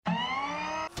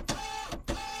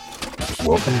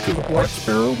Welcome to the Black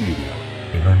Sparrow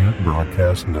Media Internet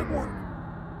Broadcast Network.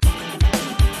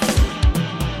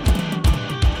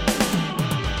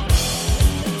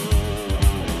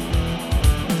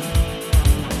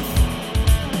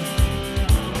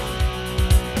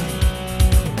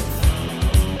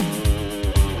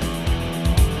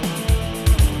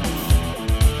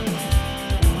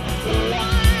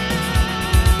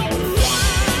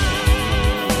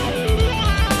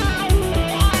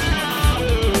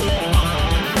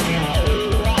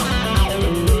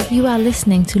 You are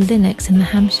listening to Linux in the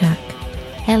Ham Shack.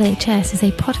 LHS is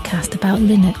a podcast about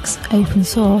Linux, open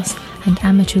source, and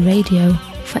amateur radio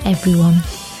for everyone.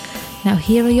 Now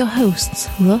here are your hosts,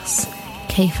 Russ,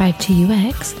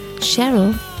 K5TUX,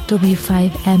 Cheryl,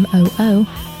 W5MOO,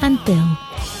 and Bill,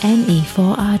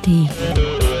 NE4RD.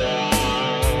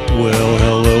 Well,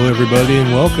 hello everybody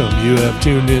and welcome. You have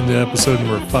tuned in to episode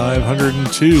number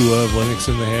 502 of Linux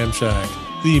in the Ham Shack,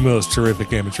 the most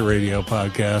terrific amateur radio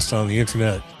podcast on the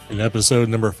internet. And episode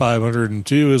number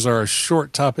 502 is our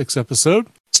short topics episode.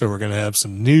 So we're going to have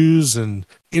some news and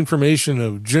information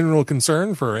of general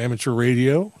concern for amateur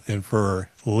radio and for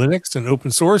Linux and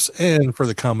open source and for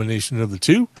the combination of the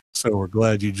two. So we're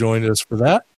glad you joined us for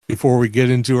that. Before we get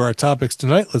into our topics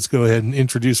tonight, let's go ahead and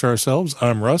introduce ourselves.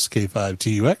 I'm Russ,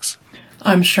 K5TUX.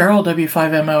 I'm Cheryl,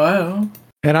 W5MOO.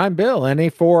 And I'm Bill,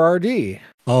 NE4RD.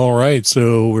 All right,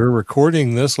 so we're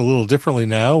recording this a little differently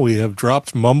now. We have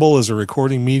dropped Mumble as a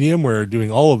recording medium. We're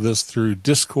doing all of this through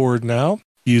Discord now,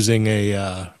 using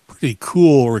a pretty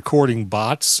cool recording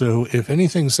bot. So if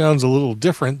anything sounds a little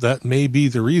different, that may be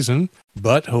the reason.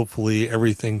 But hopefully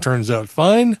everything turns out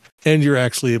fine, and you're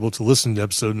actually able to listen to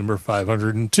episode number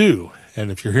 502. And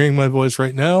if you're hearing my voice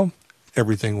right now,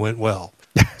 everything went well.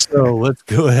 So let's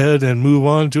go ahead and move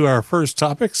on to our first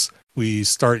topics. We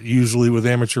start usually with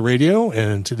amateur radio,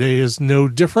 and today is no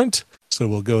different. So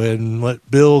we'll go ahead and let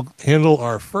Bill handle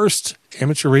our first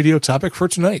amateur radio topic for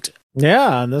tonight.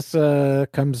 Yeah, and this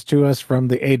comes to us from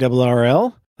the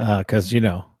ARRL, because,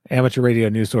 amateur radio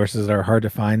news sources are hard to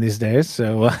find these days.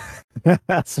 So,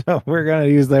 so we're going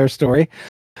to use their story.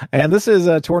 And this is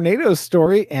a tornado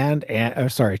story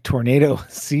tornado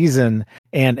season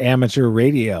and amateur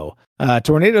radio.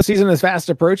 Tornado season is fast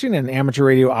approaching, and amateur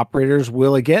radio operators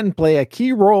will again play a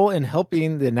key role in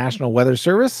helping the National Weather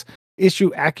Service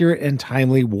issue accurate and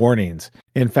timely warnings.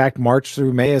 In fact, March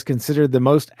through May is considered the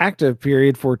most active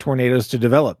period for tornadoes to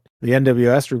develop. The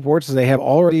NWS reports there have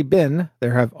already been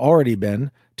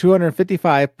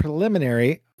 255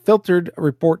 preliminary filtered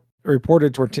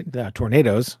reported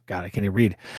tornadoes. God, I can't even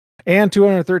read. And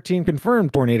 213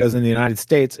 confirmed tornadoes in the United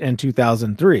States in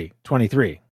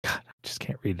 2023. Just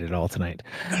can't read it all tonight.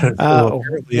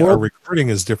 Apparently our recording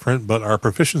is different, but our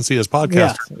proficiency as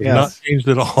podcasters has not changed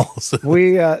at all. So.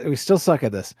 We still suck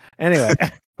at this. Anyway,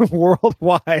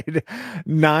 worldwide,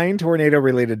 9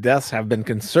 tornado-related deaths have been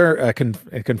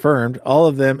confirmed, all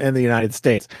of them in the United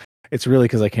States. It's really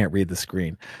because I can't read the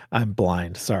screen. I'm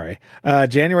blind. Sorry.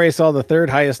 January saw the third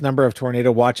highest number of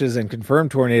tornado watches and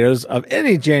confirmed tornadoes of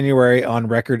any January on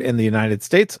record in the United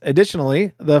States.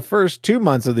 Additionally, the first 2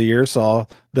 months of the year saw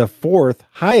the fourth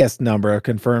highest number of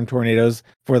confirmed tornadoes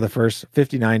for the first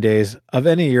 59 days of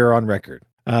any year on record.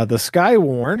 The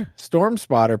Skywarn Storm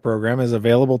Spotter program is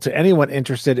available to anyone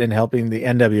interested in helping the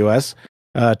NWS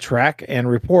track and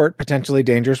report potentially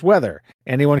dangerous weather.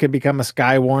 Anyone can become a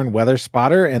Skywarn weather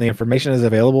spotter, and the information is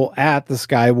available at the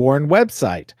Skywarn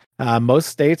website. Most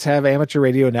states have amateur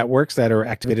radio networks that are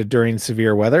activated during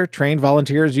severe weather. Trained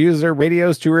volunteers use their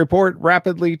radios to report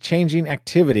rapidly changing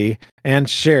activity and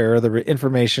share the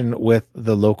information with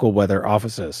the local weather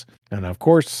offices. And of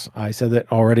course, I said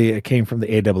that already. It came from the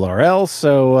ARRL.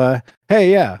 So,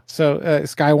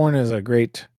 Skywarn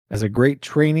is a great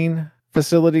training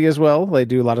facility as well. They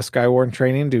do a lot of Skywarn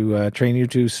training to train you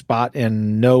to spot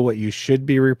and know what you should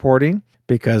be reporting,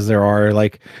 because there are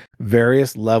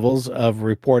various levels of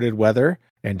reported weather.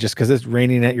 And just because it's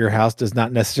raining at your house does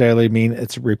not necessarily mean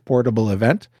it's a reportable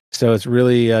event. So it's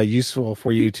really useful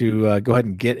for you to go ahead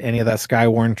and get any of that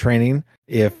Skywarn training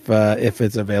if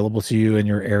it's available to you in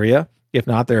your area. If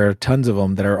not, there are tons of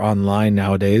them that are online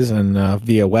nowadays and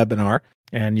via webinar,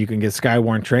 and you can get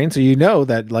Skywarn trained. So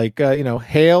that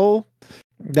hail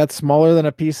that's smaller than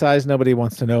a pea size, nobody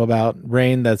wants to know about.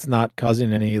 Rain that's not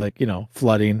causing any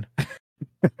flooding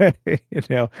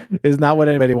is not what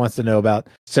anybody wants to know about.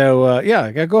 So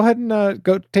go ahead and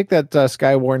go take that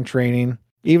Skywarn training.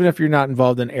 Even if you're not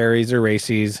involved in ARES or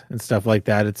RACES and stuff like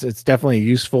that, it's definitely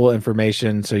useful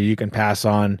information, so you can pass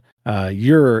on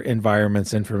your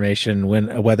environment's information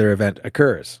when a weather event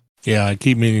occurs. Yeah, I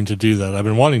keep meaning to do that. I've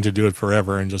been wanting to do it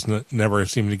forever and just never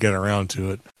seem to get around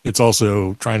to it. It's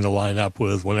also trying to line up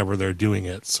with whenever they're doing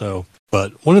it. So,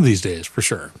 but one of these days, for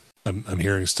sure. I'm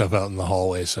hearing stuff out in the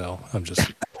hallway, so I'm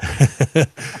just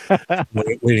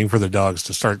waiting for the dogs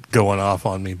to start going off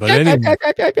on me. But anyway,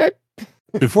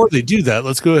 before they do that,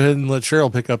 let's go ahead and let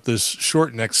Cheryl pick up this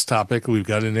short next topic we've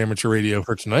got in amateur radio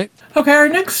for tonight. Okay, our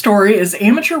next story is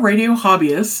amateur radio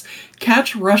hobbyists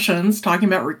catch Russians talking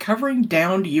about recovering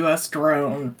downed U.S.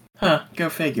 drone. Huh, go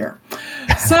figure.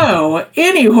 So,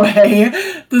 anyway,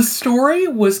 the story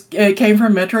came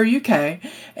from Metro UK,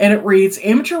 and it reads,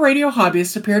 amateur radio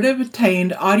hobbyists appear to have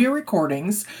obtained audio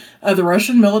recordings of the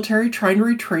Russian military trying to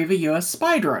retrieve a U.S.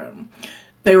 spy drone.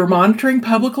 They were monitoring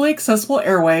publicly accessible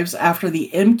airwaves after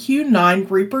the MQ-9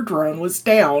 Reaper drone was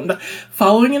downed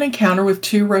following an encounter with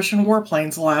 2 Russian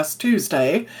warplanes last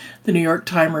Tuesday, the New York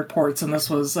Times reports, and this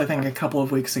was, I think, a couple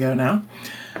of weeks ago now.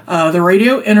 The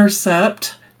radio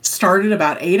intercept started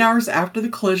about 8 hours after the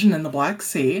collision in the Black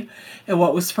Sea, and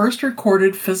what was the first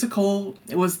recorded physical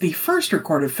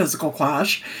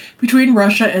clash between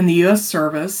Russia and the U.S.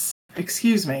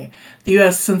 the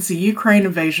U.S. since the Ukraine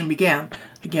invasion began.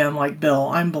 Again, like Bill,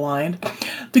 I'm blind.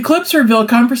 The clips reveal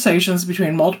conversations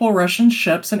between multiple Russian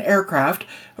ships and aircraft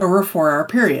over a 4-hour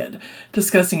period,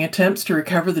 discussing attempts to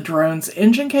recover the drone's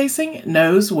engine casing,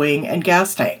 nose, wing, and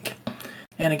gas tank.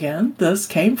 And again, this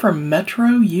came from Metro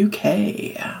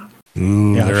UK.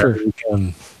 Ooh,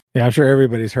 I'm sure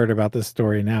everybody's heard about this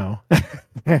story now.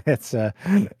 It's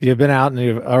you've been out and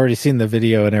you've already seen the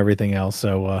video and everything else.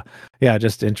 So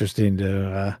just interesting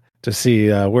to see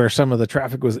where some of the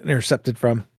traffic was intercepted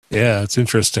from. Yeah, it's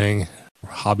interesting.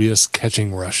 Hobbyists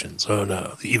catching Russians. Oh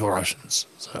no, the evil Russians.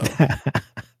 So,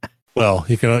 well,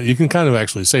 you can kind of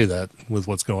actually say that with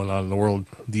what's going on in the world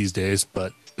these days,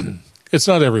 but it's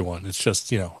not everyone. It's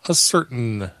just a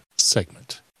certain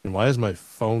segment. And why is my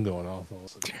phone going off?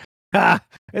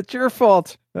 It's your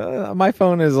fault. My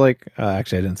phone is like.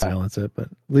 Actually, I didn't silence it, but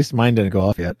at least mine didn't go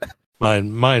off yet.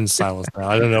 Mine's silenced now.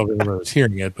 I don't know if anyone was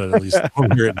hearing it, but at least we'll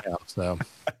hear it now. So,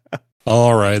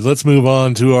 all right, let's move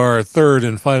on to our third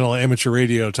and final amateur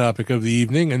radio topic of the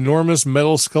evening. Enormous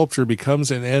metal sculpture becomes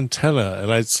an antenna.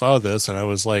 And I saw this and I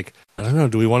was like, I don't know,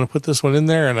 do we want to put this one in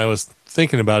there? And I was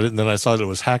thinking about it, and then I saw that it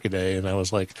was Hackaday, and I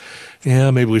was like,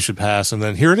 yeah, maybe we should pass. And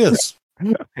then here it is.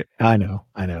 I know.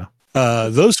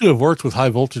 Those who have worked with high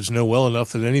voltage know well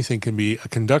enough that anything can be a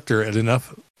conductor at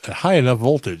high enough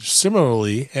voltage.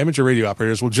 Similarly, amateur radio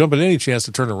operators will jump at any chance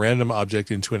to turn a random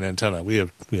object into an antenna. We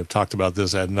have talked about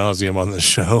this ad nauseum on this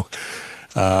show.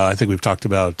 I think we've talked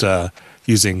about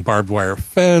using barbed wire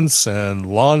fence and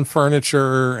lawn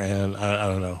furniture, and I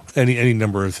don't know, any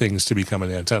number of things to become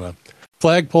an antenna.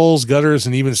 Flagpoles, gutters,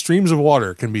 and even streams of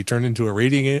water can be turned into a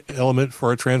radiating element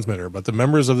for a transmitter, but the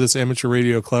members of this amateur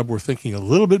radio club were thinking a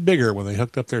little bit bigger when they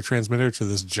hooked up their transmitter to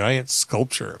this giant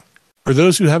sculpture. For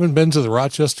those who haven't been to the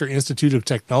Rochester Institute of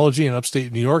Technology in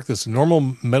upstate New York, this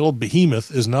normal metal behemoth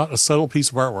is not a subtle piece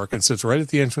of artwork and sits right at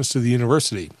the entrance to the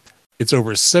university. It's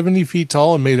over 70 feet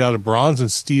tall and made out of bronze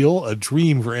and steel, a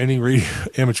dream for any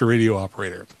amateur radio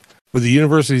operator. With the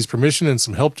university's permission and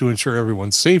some help to ensure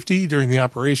everyone's safety during the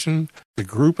operation, the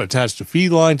group attached a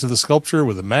feed line to the sculpture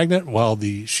with a magnet, while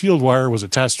the shield wire was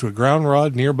attached to a ground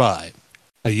rod nearby.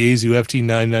 A Yaesu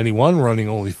FT991 running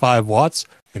only 5 watts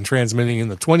and transmitting in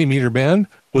the 20-meter band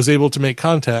was able to make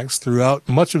contacts throughout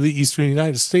much of the eastern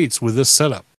United States with this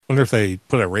setup. I wonder if they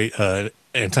put a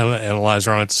antenna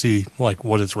analyzer on it to see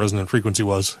what its resonant frequency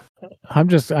was.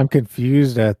 I'm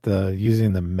confused at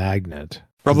using the magnet.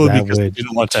 Probably because they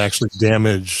didn't want to actually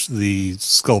damage the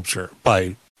sculpture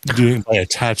by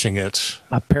attaching it.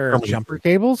 A pair of jumper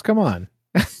cables? Come on.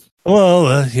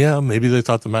 Well, maybe they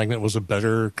thought the magnet was a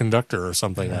better conductor or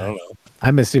something. I don't know.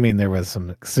 I'm assuming there was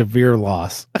some severe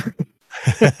loss.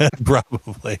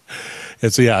 Probably.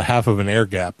 It's half of an air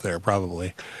gap there,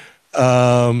 probably.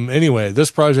 Anyway,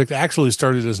 this project actually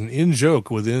started as an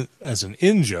in-joke within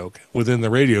the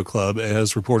radio club,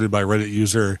 as reported by Reddit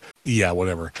user. Yeah,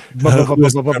 whatever. That's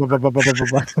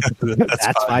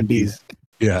 5Bs.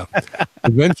 Yeah.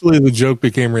 Eventually, the joke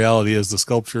became reality as the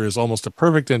sculpture is almost a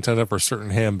perfect antenna for certain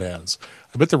ham bands.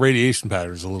 I bet the radiation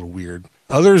pattern is a little weird.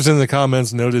 Others in the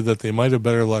comments noted that they might have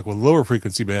better luck with lower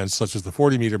frequency bands, such as the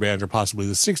 40-meter band or possibly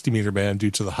the 60-meter band,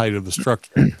 due to the height of the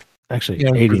structure. Actually,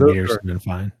 80 meters would have been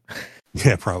fine.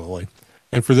 Yeah, probably.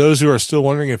 And for those who are still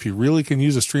wondering if you really can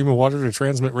use a stream of water to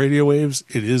transmit radio waves,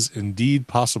 it is indeed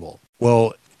possible.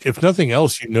 Well, if nothing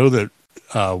else, you know that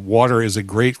water is a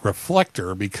great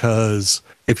reflector, because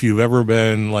if you've ever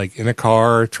been in a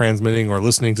car transmitting or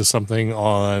listening to something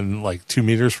on 2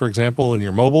 meters, for example, in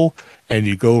your mobile, and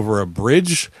you go over a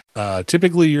bridge,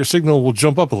 typically your signal will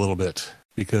jump up a little bit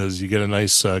because you get a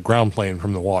nice ground plane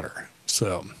from the water.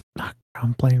 So,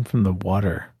 ground plane from the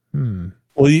water.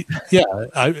 Well, yeah.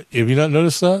 Have you not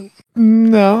noticed that?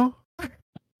 No.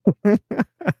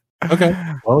 Okay.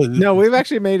 Well, No, we've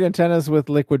actually made antennas with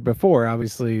liquid before.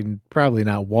 Obviously, probably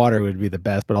not water would be the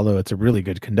best, but although it's a really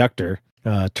good conductor,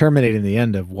 terminating the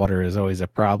end of water is always a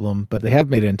problem. But they have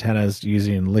made antennas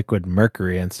using liquid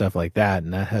mercury and stuff like that,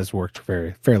 and that has worked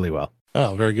fairly well.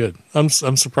 Oh, very good. I'm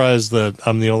surprised that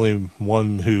I'm the only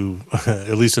one who,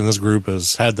 at least in this group,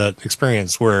 has had that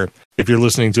experience where if you're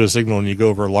listening to a signal and you go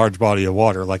over a large body of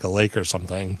water, like a lake or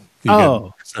something, you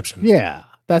get reception. Yeah,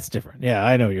 that's different. Yeah,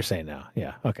 I know what you're saying now.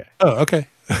 Yeah, okay. Oh, okay.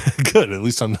 Good. At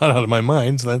least I'm not out of my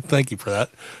mind. So thank you for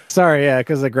that. Sorry, yeah,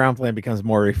 because the ground plane becomes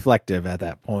more reflective at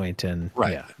that point, and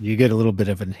right. Yeah, you get a little bit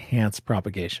of enhanced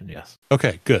propagation. Yes.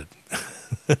 Okay, good.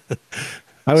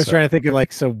 I was trying to think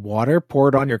of so water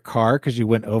poured on your car because you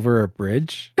went over a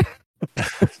bridge.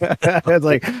 It's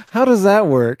like, how does that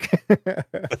work?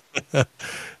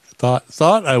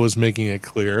 Thought I was making it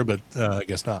clear, but I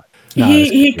guess not.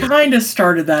 He kind of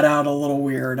started that out a little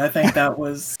weird. I think that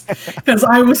was because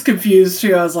I was confused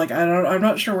too. I was like, I'm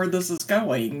not sure where this is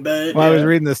going. But I was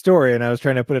reading the story and I was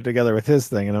trying to put it together with his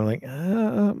thing, and I'm like,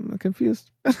 I'm confused.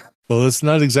 Well, it's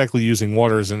not exactly using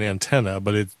water as an antenna,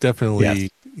 but it's definitely,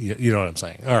 you know what I'm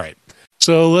saying. All right.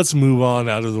 So let's move on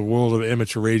out of the world of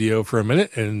amateur radio for a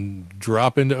minute and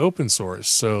drop into open source.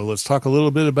 So let's talk a little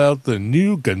bit about the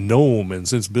new GNOME. And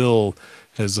since Bill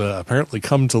has apparently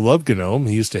come to love GNOME,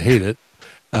 he used to hate it,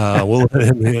 we'll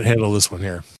let him handle this one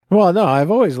here. Well, no,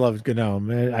 I've always loved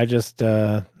GNOME. I just,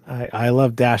 I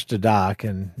love Dash to Dock,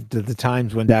 and the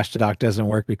times when Dash to Dock doesn't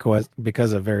work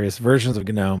because of various versions of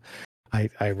GNOME,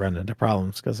 I run into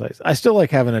problems because I still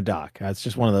like having a dock. It's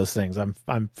just one of those things.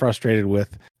 I'm frustrated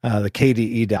with the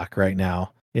KDE dock right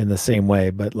now in the same way,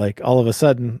 but all of a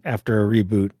sudden after a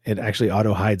reboot, it actually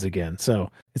auto hides again. So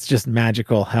it's just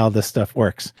magical how this stuff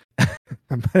works.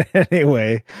 But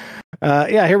anyway,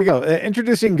 here we go.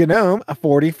 Introducing GNOME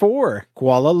 44,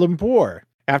 Kuala Lumpur.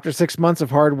 After 6 months of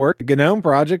hard work, the GNOME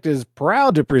project is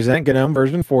proud to present GNOME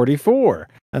version 44.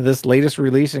 And this latest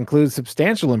release includes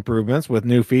substantial improvements with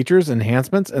new features,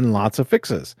 enhancements, and lots of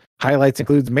fixes. Highlights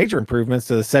includes major improvements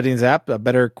to the Settings app, a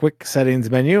better quick settings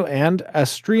menu, and a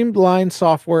streamlined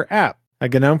software app.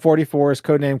 GNOME 44 is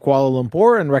codenamed Kuala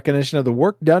Lumpur in recognition of the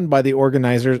work done by the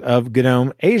organizers of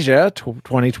GNOME Asia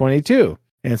 2022.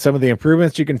 And some of the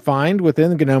improvements you can find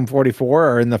within GNOME 44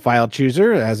 are in the file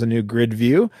chooser. It has a new grid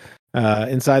view.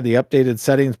 Inside the updated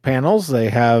settings panels, they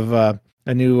have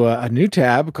a new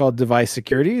tab called Device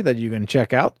Security that you can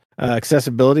check out.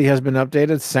 Accessibility has been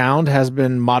updated. Sound has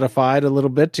been modified a little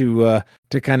bit to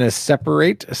kind of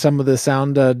separate some of the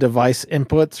sound device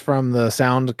inputs from the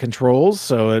sound controls,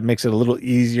 so it makes it a little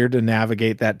easier to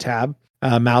navigate that tab.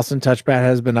 Mouse and touchpad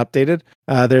has been updated.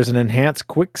 There's an enhanced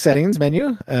quick settings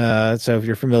menu. So if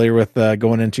you're familiar with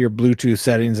going into your Bluetooth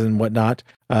settings and whatnot,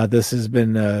 this has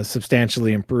been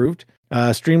substantially improved.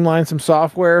 Streamline some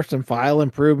software, some file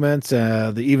improvements,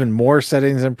 the even more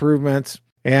settings improvements.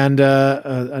 And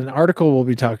an article we'll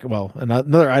be talking,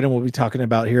 another item we'll be talking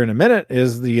about here in a minute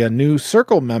is the new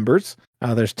Circle members.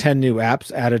 There's 10 new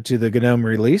apps added to the GNOME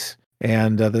release.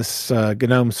 And this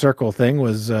GNOME Circle thing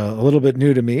was a little bit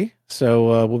new to me.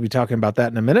 So we'll be talking about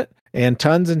that in a minute. And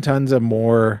tons of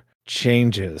more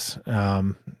changes.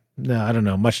 I don't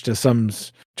know, much to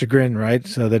some's chagrin, right?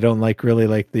 So they don't really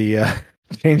like the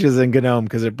changes in GNOME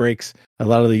because it breaks a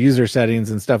lot of the user settings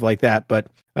and stuff like that. But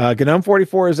GNOME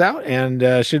 44 is out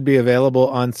and should be available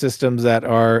on systems that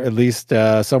are at least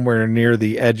somewhere near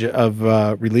the edge of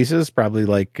releases, probably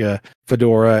like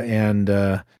Fedora and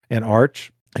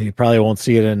Arch. You probably won't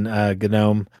see it in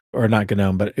GNOME, or not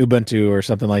GNOME, but Ubuntu or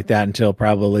something like that until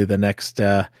probably the next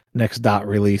dot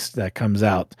release that comes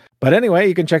out. But anyway,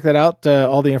 you can check that out.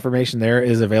 All the information there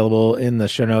is available in the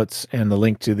show notes, and the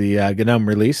link to the GNOME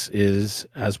release is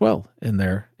as well in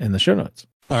there in the show notes.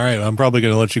 All right, I'm probably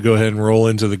going to let you go ahead and roll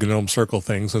into the GNOME Circle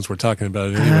thing since we're talking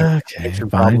about it anyway. Okay,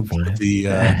 fine.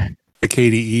 The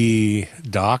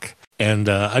KDE dock. And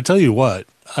I tell you what,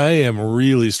 I am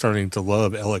really starting to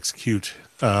love LXQt.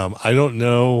 I don't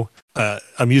know.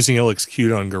 I'm using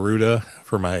LXQt on Garuda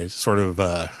for my sort of,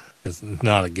 it's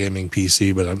not a gaming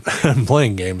PC, but I'm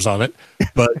playing games on it.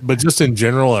 But just in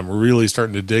general, I'm really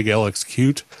starting to dig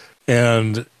LXQt.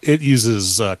 And it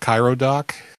uses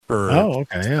ChairoDock for. Oh,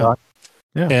 okay. Yeah.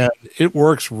 Yeah. And it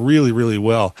works really, really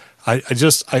well. I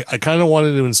kind of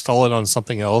wanted to install it on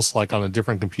something else, like on a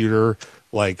different computer,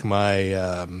 like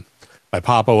my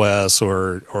Pop OS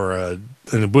or an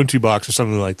Ubuntu box or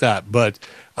something like that. But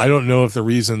I don't know if the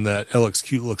reason that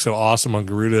LXQt looks so awesome on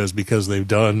Garuda is because they've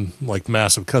done like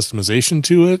massive customization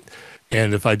to it.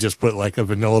 And if I just put like a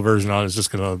vanilla version on, it's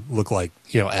just going to look like,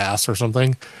 ass or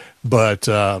something. But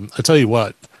I tell you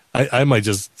what, I might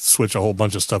just switch a whole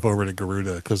bunch of stuff over to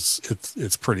Garuda because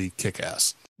it's pretty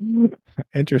kick-ass.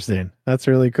 Interesting. That's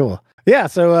really cool. Yeah.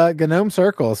 So GNOME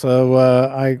Circle. So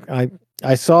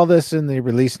I saw this in the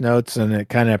release notes, and it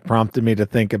kind of prompted me to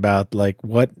think about like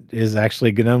what is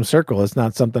actually GNOME Circle. It's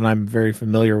not something I'm very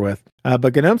familiar with.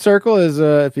 But GNOME Circle is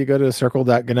if you go to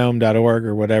circle.gnome.org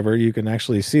or whatever, you can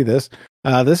actually see this.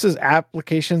 This is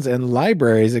applications and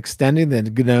libraries extending the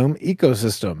GNOME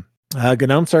ecosystem.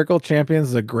 GNOME Circle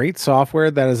champions the great software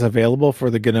that is available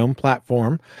for the GNOME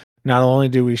platform. Not only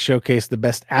do we showcase the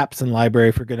best apps and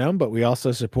library for GNOME, but we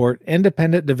also support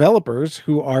independent developers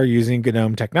who are using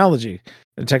GNOME technologies.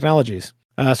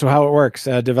 So how it works,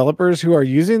 developers who are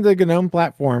using the GNOME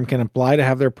platform can apply to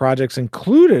have their projects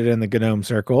included in the GNOME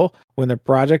Circle. When the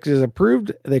project is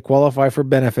approved, they qualify for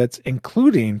benefits,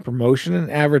 including promotion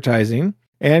and advertising,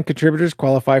 and contributors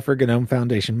qualify for GNOME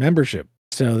Foundation membership.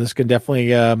 So this can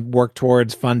definitely work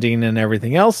towards funding and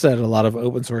everything else that a lot of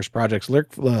open source projects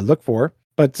look for.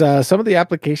 But some of the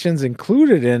applications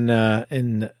included in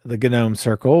the GNOME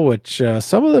Circle, which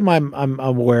some of them I'm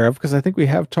aware of because I think we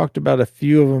have talked about a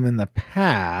few of them in the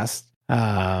past.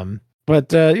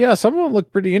 But some of them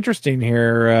look pretty interesting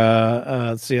here.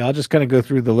 Let's see, I'll just kind of go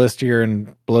through the list here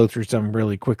and blow through some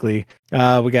really quickly. We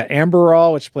got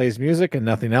Amberall, which plays music and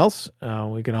nothing else.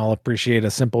 We can all appreciate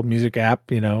a simple music app,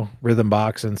 Rhythm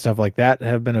Box and stuff like that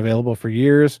have been available for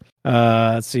years.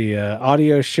 Let's see,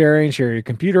 audio sharing, share your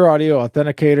computer audio,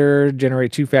 authenticator,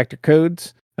 generate two-factor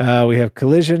codes. We have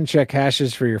Collision, check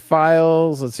hashes for your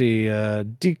files. Let's see,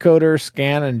 Decoder,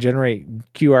 scan and generate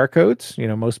QR codes.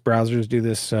 Most browsers do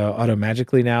this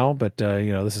automagically now, but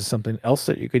this is something else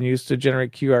that you can use to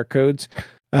generate QR codes.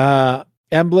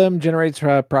 Emblem generates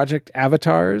project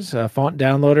avatars. Font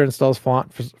downloader installs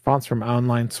fonts from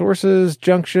online sources.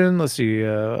 Junction, let's see,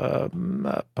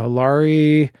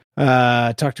 Polari.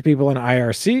 Talk to people in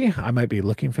IRC. I might be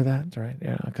looking for that, right?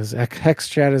 Yeah, because Hex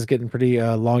Chat is getting pretty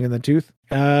long in the tooth.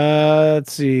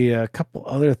 Let's see, a couple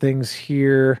other things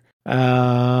here.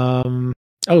 Zap.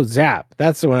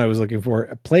 That's the one I was looking for.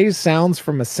 It plays sounds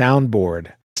from a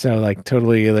soundboard. So like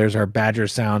totally, there's our Badger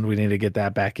sound. We need to get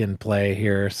that back in play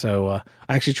here. So I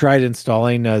actually tried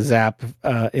installing Zap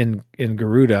in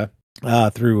Garuda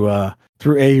through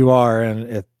AUR, and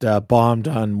it bombed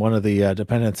on one of the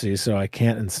dependencies. So I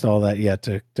can't install that yet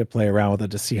to play around with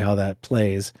it to see how that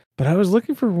plays. But I was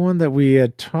looking for one that we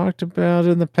had talked about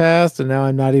in the past, and now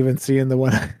I'm not even seeing the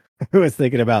one I was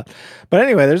thinking about. But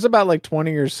anyway, there's about like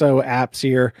 20 or so apps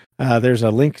here. There's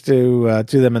a link to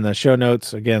them in the show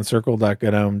notes. Again,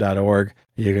 circle.gnome.org.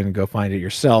 You can go find it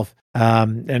yourself.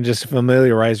 And just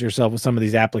familiarize yourself with some of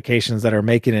these applications that are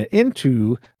making it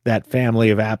into that family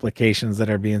of applications that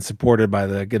are being supported by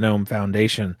the GNOME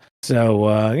Foundation. So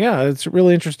it's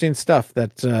really interesting stuff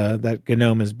that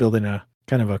GNOME is building a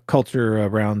kind of a culture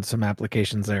around some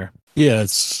applications there. Yeah,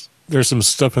 there's some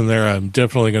stuff in there I'm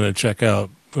definitely going to check out,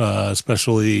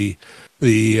 especially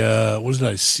the what did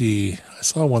I see? I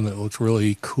saw one that looked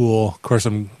really cool. Of course,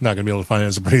 I'm not going to be able to find it.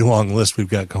 It's a pretty long list we've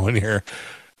got going here.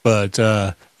 But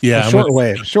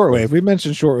shortwave. We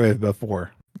mentioned shortwave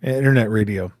before. Internet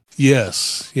radio.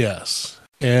 Yes.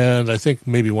 And I think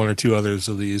maybe one or two others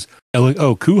of these.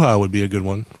 Kuha would be a good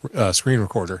one. Screen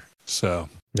recorder. So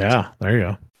yeah, there you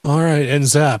go. All right, and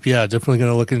Zap, definitely going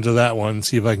to look into that one,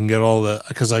 see if I can get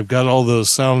because I've got all those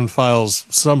sound files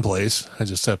someplace. I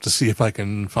just have to see if I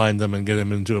can find them and get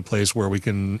them into a place where we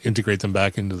can integrate them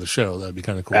back into the show. That'd be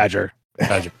kind of cool. Badger.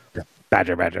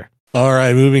 Badger. All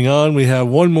right, moving on. We have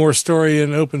one more story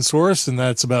in open source, and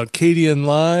that's about Kdenlive.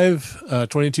 Live.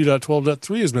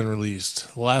 22.12.3 has been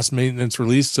released. The last maintenance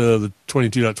release of the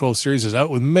 22.12 series is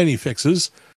out with many fixes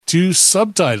to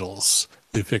subtitles.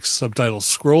 They fixed subtitle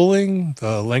scrolling,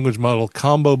 the language model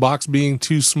combo box being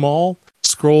too small,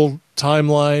 scroll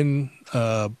timeline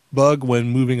bug when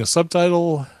moving a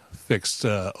subtitle, fixed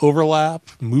overlap,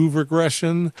 move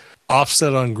regression,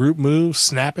 offset on group moves,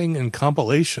 snapping, and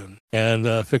compilation, and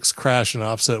fixed crash and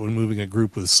offset when moving a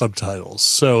group with subtitles.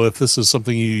 So if this is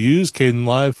something you use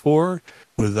Kdenlive for,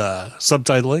 with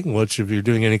subtitling, which if you're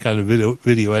doing any kind of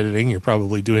video editing, you're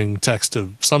probably doing text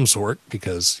of some sort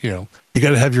because, you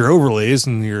got to have your overlays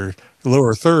and your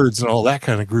lower thirds and all that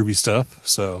kind of groovy stuff.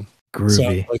 So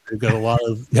groovy. like they've got a lot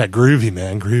of, groovy,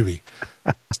 man, groovy.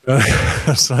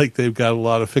 It's like they've got a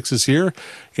lot of fixes here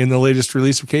in the latest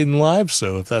release of Caden Live.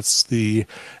 So if that's the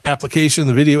application,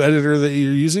 the video editor that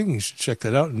you're using, you should check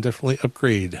that out and definitely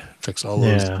upgrade. Fix all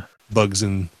those bugs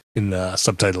in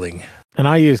subtitling. And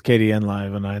I use KDN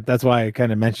Live, and that's why I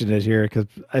kind of mentioned it here, because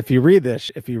if you read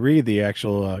the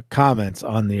actual comments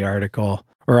on the article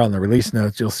or on the release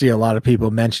notes, you'll see a lot of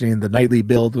people mentioning the nightly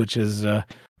build, which is the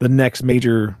next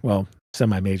major, well,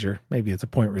 semi-major, maybe it's a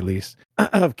point release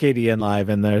of KDN Live,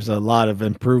 and there's a lot of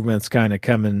improvements kind of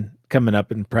coming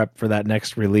up in prep for that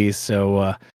next release.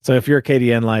 So if you're a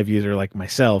KDN Live user like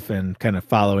myself and kind of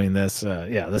following this,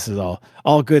 this is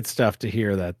all good stuff to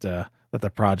hear that the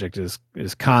project is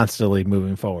constantly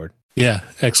moving forward. Yeah,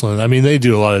 excellent. I mean, they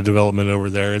do a lot of development over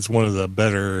there. It's one of the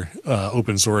better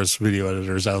open source video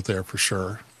editors out there for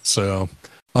sure. So,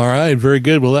 all right, very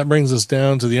good. Well, that brings us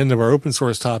down to the end of our open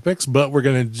source topics, but we're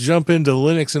going to jump into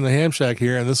Linux in the Ham Shack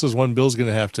here, and this is one Bill's going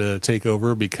to have to take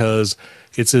over because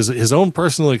it's his own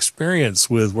personal experience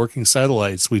with working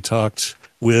satellites. We talked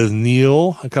with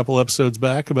Neil a couple episodes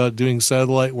back about doing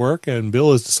satellite work, and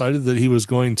Bill has decided that he was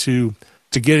going to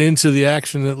get into the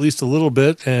action at least a little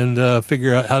bit and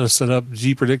figure out how to set up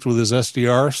gpredict with his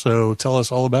SDR. So tell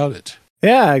us all about it.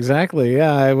 Yeah, exactly.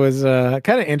 Yeah, I was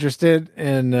kind of interested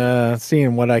in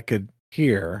seeing what I could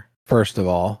hear, first of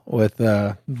all, with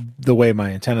the way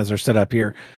my antennas are set up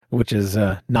here, which is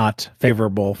not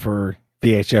favorable for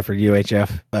VHF or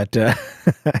UHF. But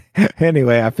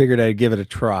anyway, I figured I'd give it a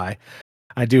try.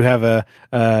 I do have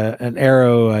an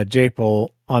Arrow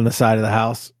J-pole on the side of the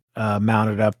house,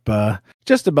 mounted up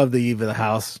just above the eave of the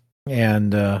house,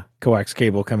 and coax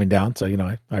cable coming down. So,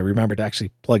 I remember to actually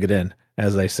plug it in,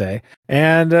 as they say.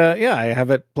 And I have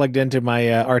it plugged into my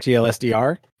RTL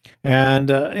SDR.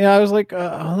 And I was like,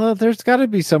 well, there's got to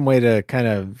be some way to kind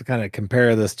of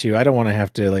compare this to. I don't want to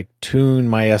have to like tune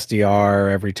my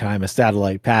SDR every time a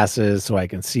satellite passes so I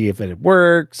can see if it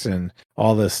works and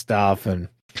all this stuff. And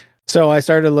so I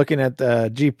started looking at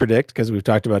gpredict, because we've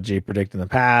talked about gpredict in the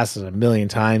past a million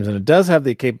times, and it does have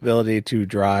the capability to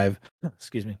drive.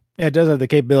 Excuse me. Yeah, it does have the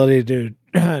capability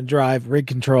to drive rig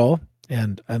control,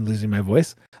 and I'm losing my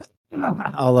voice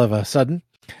all of a sudden.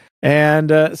 And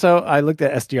so I looked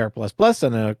at SDR++,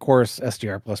 and of course,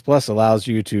 SDR++ allows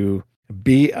you to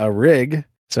be a rig,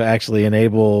 so actually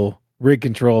enable rig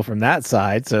control from that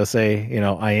side. So say,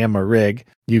 I am a rig,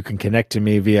 you can connect to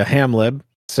me via hamlib.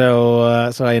 So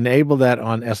I enabled that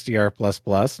on SDR++,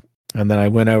 and then I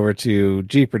went over to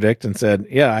gpredict and said,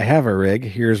 yeah, I have a rig.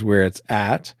 Here's where it's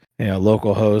at.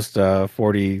 Localhost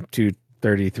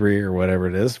 4233 or whatever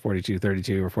it is,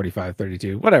 4232 or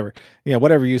 4532, whatever.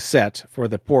 Whatever you set for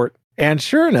the port. And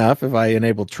sure enough, if I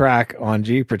enable track on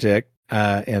gpredict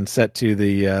and set to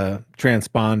the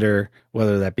transponder,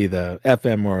 whether that be the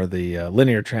FM or the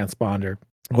linear transponder,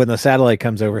 when the satellite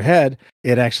comes overhead,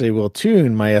 it actually will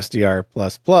tune my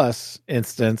SDR++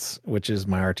 instance, which is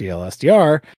my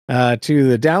RTL SDR, to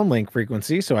the downlink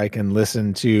frequency, so I can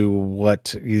listen to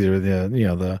what either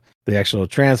the actual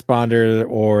transponder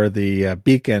or the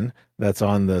beacon that's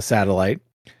on the satellite,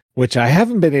 which I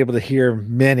haven't been able to hear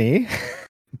many,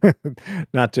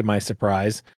 not to my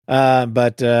surprise.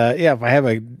 But if I have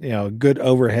a good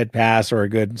overhead pass or a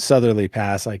good southerly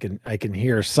pass, I can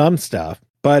hear some stuff.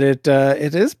 But it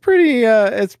is pretty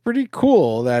it's pretty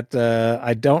cool that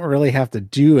I don't really have to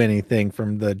do anything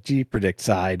from the gpredict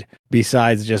side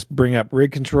besides just bring up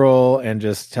rig control and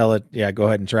just tell it, go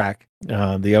ahead and track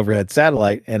the overhead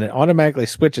satellite, and it automatically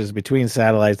switches between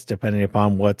satellites depending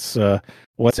upon what's in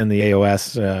the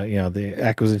AOS, the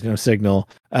acquisition of signal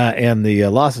and the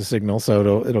loss of signal.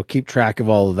 So it'll keep track of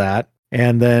all of that.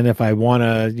 And then if I want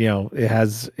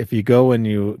to, if you go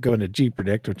into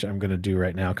gpredict, which I'm going to do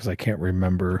right now because I can't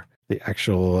remember the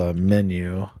actual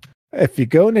menu. If you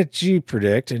go into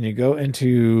gpredict and you go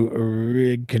into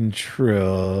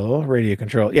radio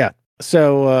control. Yeah.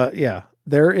 So,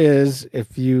 there is,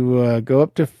 if you go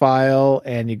up to file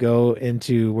and you go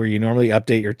into where you normally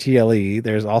update your TLE,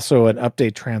 there's also an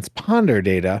update transponder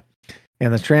data.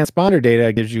 And the transponder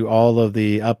data gives you all of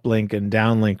the uplink and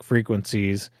downlink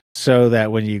frequencies, so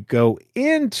that when you go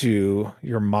into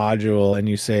your module and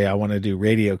you say, I want to do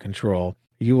radio control,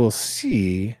 you will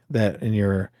see that in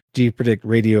your gpredict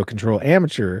radio control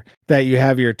amateur that you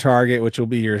have your target, which will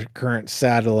be your current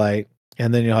satellite.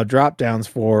 And then you'll have drop downs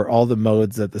for all the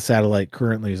modes that the satellite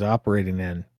currently is operating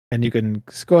in. And you can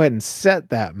go ahead and set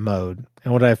that mode.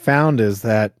 And what I found is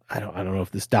that, I don't know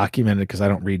if this documented because I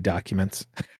don't read documents.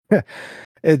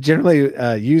 It generally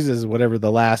uses whatever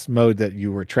the last mode that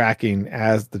you were tracking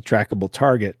as the trackable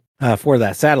target. for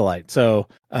that satellite. So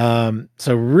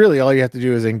really all you have to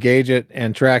do is engage it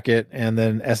and track it, and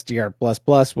then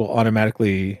SDR++ will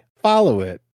automatically follow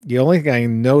it. The only thing I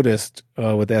noticed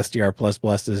with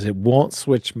SDR++ is it won't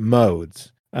switch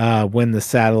modes when the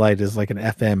satellite is like an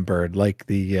FM bird, like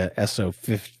the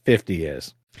SO50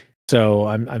 is. So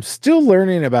I'm still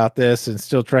learning about this and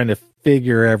still trying to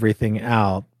figure everything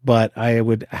out. But I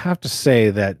would have to say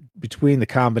that between the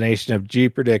combination of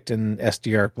GPredict and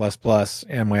SDR++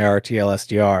 and my RTL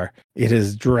SDR, it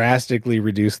has drastically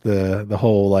reduced the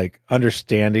whole like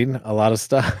understanding a lot of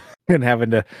stuff and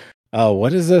having to, oh,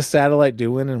 what is this satellite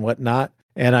doing and whatnot.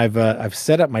 And I've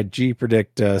set up my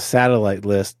GPredict satellite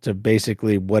list to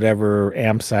basically whatever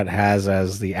AMSAT has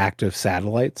as the active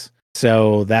satellites.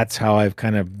 So that's how I've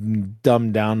kind of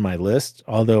dumbed down my list.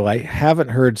 Although I haven't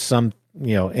heard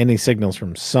any signals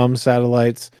from some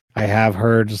satellites. I have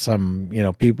heard some,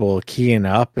 people keying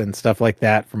up and stuff like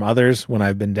that from others when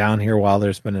I've been down here while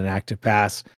there's been an active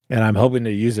pass. And I'm hoping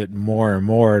to use it more and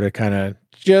more to kind of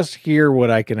just hear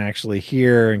what I can actually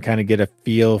hear and kind of get a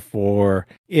feel for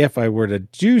if I were to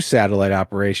do satellite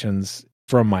operations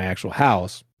from my actual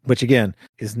house, which again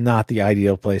is not the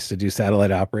ideal place to do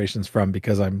satellite operations from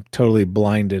because I'm totally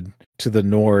blinded to the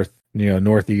north,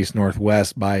 northeast,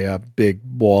 northwest by a big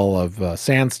wall of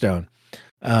sandstone,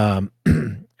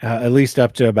 at least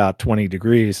up to about 20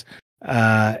 degrees.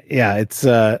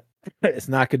 It's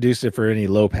not conducive for any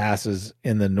low passes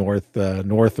in the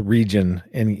north region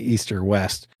in east or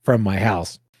west from my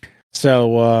house.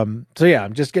 So yeah,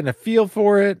 I'm just getting a feel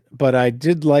for it, but I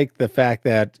did like the fact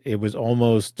that it was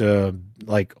almost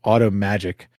like auto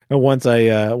magic. And once I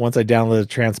downloaded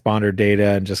transponder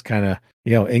data and just kind of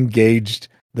engaged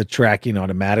the tracking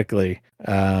automatically,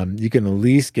 you can at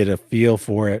least get a feel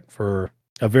for it for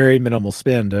a very minimal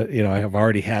spend. I have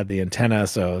already had the antenna,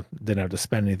 so didn't have to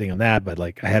spend anything on that. But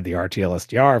like I had the RTL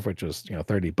SDR, which was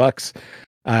 $30.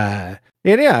 And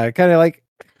yeah, I kind of like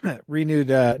renewed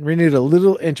a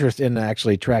little interest in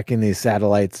actually tracking these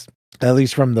satellites, at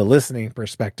least from the listening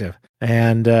perspective.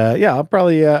 And I'll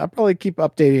probably keep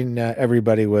updating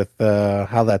everybody with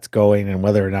how that's going and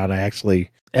whether or not I actually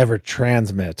ever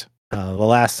transmit. The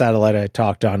last satellite I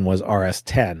talked on was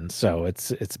RS-10, so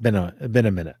it's been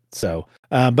a minute. So,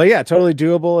 but yeah, totally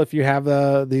doable if you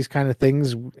have these kind of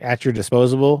things at your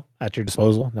disposal.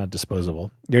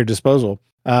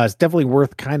 It's definitely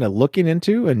worth kind of looking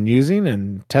into and using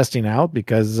and testing out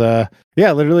because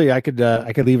literally I could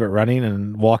leave it running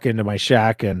and walk into my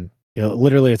shack and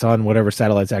literally it's on whatever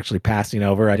satellite's actually passing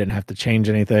over. I didn't have to change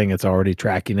anything. It's already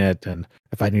tracking it. And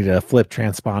if I need to flip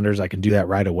transponders, I can do that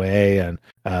right away. And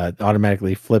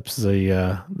automatically flips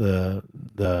the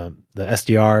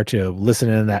SDR to listen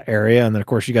in that area. And then of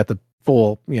course you got the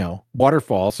full,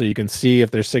 waterfall. So you can see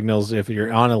if there's signals, if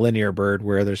you're on a linear bird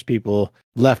where there's people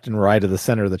left and right of the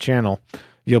center of the channel,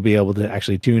 you'll be able to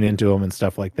actually tune into them and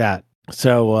stuff like that.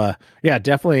 So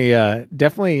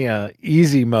definitely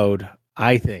easy mode,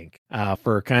 I think,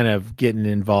 for kind of getting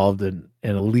involved in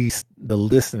at least the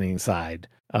listening side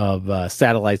of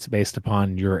satellites based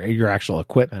upon your actual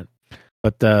equipment.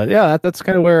 But that's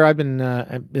kind of where I've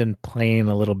been playing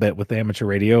a little bit with amateur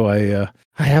radio.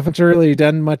 I haven't really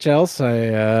done much else.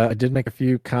 I did make a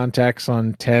few contacts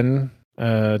on 10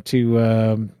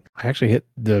 I actually hit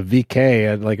the VK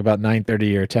at like about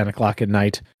 9:30 or 10 o'clock at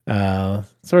night,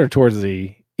 sort of towards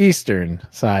the eastern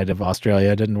side of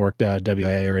Australia. It didn't work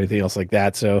WA or anything else like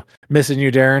that. So missing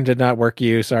you, Darren. Did not work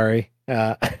you. Sorry.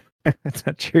 I'm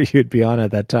not sure you'd be on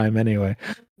at that time anyway.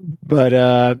 But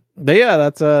yeah,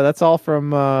 that's all from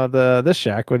this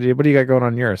shack. What do you got going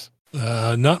on yours?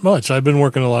 Not much. I've been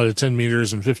working a lot of 10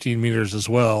 meters and 15 meters as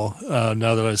well.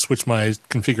 Now that I switched my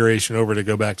configuration over to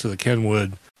go back to the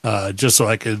Kenwood, just so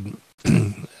I could, I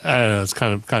don't know, it's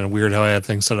kind of weird how I have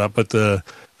things set up, but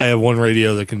I have one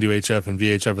radio that can do HF and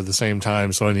VHF at the same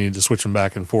time, so I need to switch them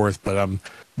back and forth. But I'm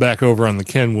back over on the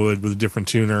Kenwood with a different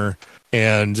tuner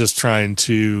and just trying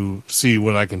to see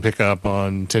what I can pick up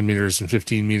on 10 meters and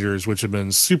 15 meters, which have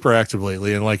been super active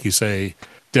lately. And like you say,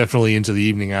 definitely into the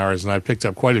evening hours. And I picked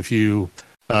up quite a few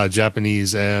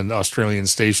Japanese and Australian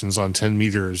stations on 10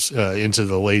 meters into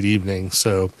the late evening.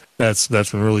 So that's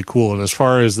been really cool. And as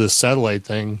far as this satellite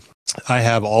thing, I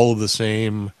have all of the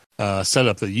same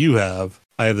setup that you have.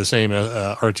 I have the same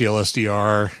RTL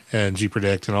SDR and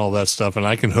GPredict and all that stuff. And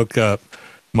I can hook up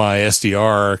my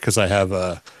SDR because I have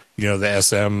the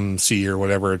SMC or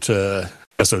whatever to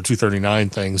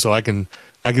SO239 thing. So I can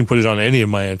put it on any of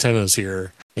my antennas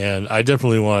here. And I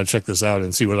definitely want to check this out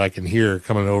and see what I can hear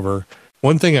coming over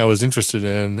One thing I was interested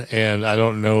in, and I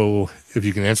don't know if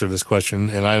you can answer this question,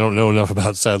 and I don't know enough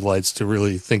about satellites to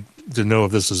really to know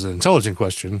if this is an intelligent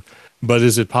question, but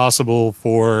is it possible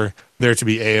for there to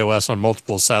be AOS on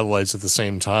multiple satellites at the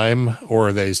same time, or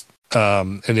are they,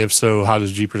 and if so, how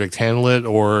does GPredict handle it,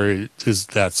 or is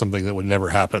that something that would never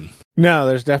happen? No,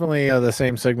 there's definitely the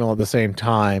same signal at the same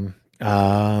time.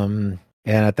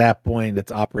 And at that point,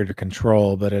 it's operator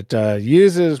control, but it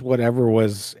uses whatever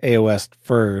was AOS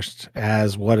first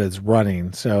as what is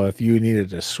running. So if you needed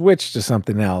to switch to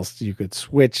something else, you could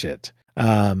switch it.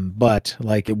 But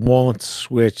like it won't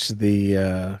switch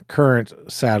the current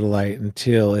satellite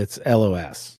until it's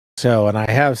LOS. So, and I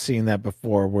have seen that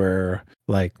before where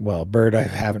like, well, Bird, I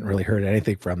haven't really heard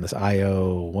anything from this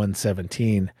IO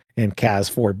 117 and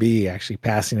CAS 4B actually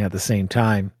passing at the same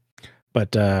time.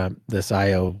 But this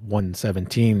IO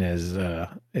 117 is a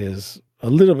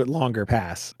little bit longer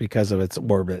pass because of its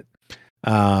orbit.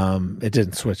 It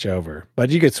didn't switch over, but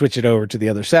you could switch it over to the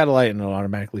other satellite and it'll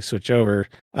automatically switch over.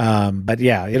 But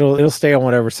yeah, it'll stay on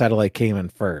whatever satellite came in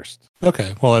first.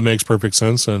 Okay, well, that makes perfect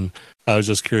sense, and I was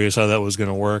just curious how that was going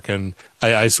to work, and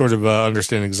I sort of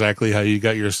understand exactly how you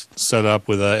got your set up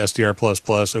with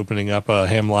SDR++, opening up a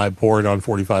ham live port on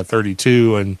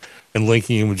 4532 and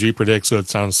linking in with GPredict, so it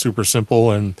sounds super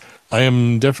simple, and I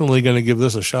am definitely going to give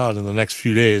this a shot in the next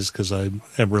few days because I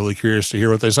am really curious to hear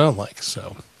what they sound like.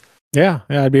 So, yeah,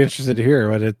 I'd be interested to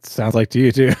hear what it sounds like to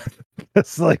you too.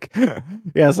 It's like,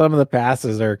 yeah, some of the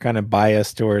passes are kind of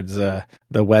biased towards the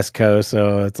West Coast,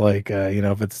 so it's like,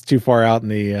 if it's too far out in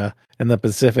the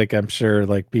Pacific, I'm sure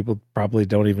like people probably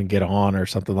don't even get on or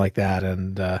something like that,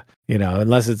 and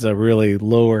unless it's a really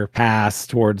lower pass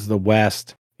towards the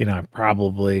west, I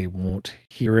probably won't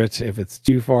hear it if it's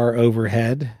too far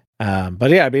overhead.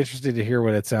 But yeah, I'd be interested to hear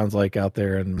what it sounds like out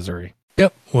there in Missouri.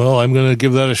 Yep. Well, I'm going to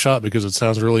give that a shot because it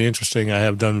sounds really interesting. I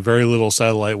have done very little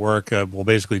satellite work.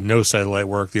 Basically no satellite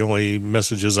work. The only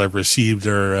messages I've received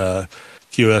are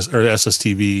QS or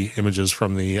SSTV images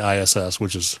from the ISS,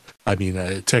 which is,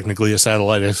 technically a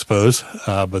satellite, I suppose.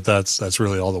 But that's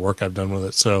really all the work I've done with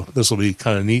it. So this will be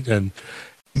kind of neat and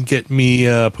get me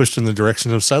pushed in the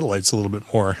direction of satellites a little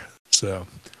bit more. So.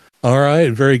 All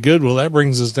right, very good. Well, that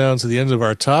brings us down to the end of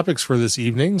our topics for this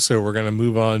evening. So we're going to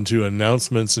move on to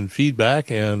announcements and feedback.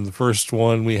 And the first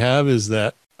one we have is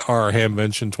that our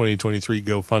Hamvention 2023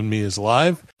 GoFundMe is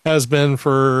live. Has been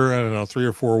for, 3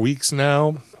 or 4 weeks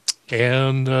now.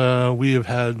 And we have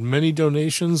had many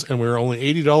donations, and we're only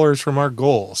 $80 from our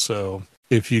goal. So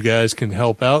if you guys can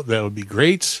help out, that would be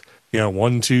great. $1,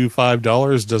 $2,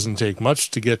 $5 doesn't take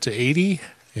much to get to 80,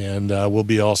 and we'll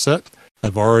be all set.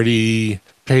 I've already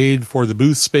paid for the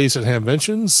booth space at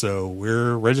Hamvention, so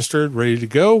we're registered, ready to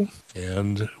go,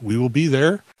 and we will be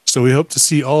there. So we hope to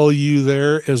see all you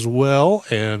there as well,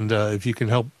 and if you can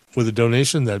help with a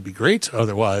donation, that'd be great.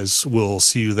 Otherwise, we'll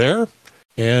see you there.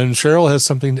 And Cheryl has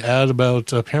something to add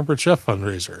about Pampered Chef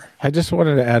fundraiser. I just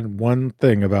wanted to add one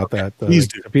thing about that. Please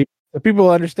do. The people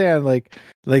understand, like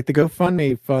the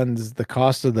GoFundMe funds the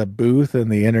cost of the booth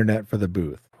and the internet for the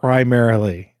booth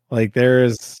primarily. Like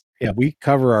we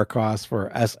cover our costs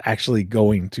for us actually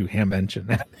going to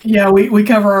Hamvention. Yeah, we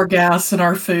cover our gas and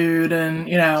our food, and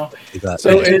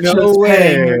so it's no just way.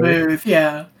 paying the booth.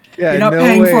 Yeah, you're not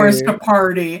paying for us to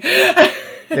party.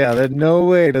 Yeah, there's no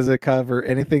way does it cover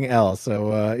anything else.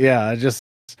 So just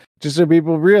so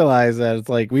people realize that it's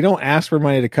like we don't ask for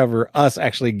money to cover us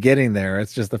actually getting there.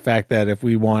 It's just the fact that if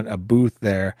we want a booth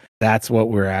there, that's what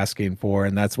we're asking for,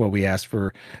 and that's what we ask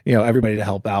for. Everybody to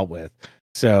help out with.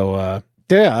 So.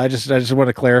 Yeah, I just want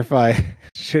to clarify.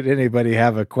 Should anybody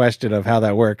have a question of how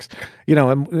that works,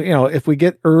 if we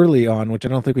get early on, which I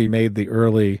don't think we made the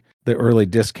early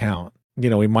discount,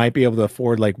 we might be able to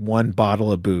afford like one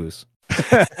bottle of booze.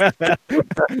 But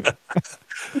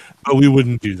we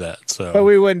wouldn't do that. But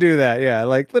we wouldn't do that. Yeah,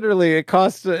 like literally, it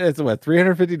costs it's what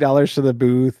 $350 to the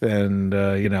booth, and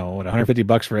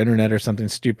 $150 for internet or something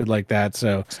stupid like that.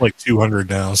 So it's like $200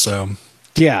 now. So.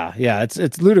 Yeah,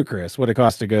 it's ludicrous what it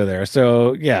costs to go there.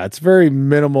 So yeah, it's very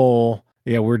minimal.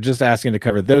 Yeah, we're just asking to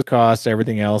cover those costs.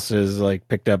 Everything else is like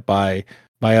picked up by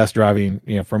us driving,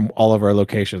 from all of our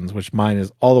locations, which mine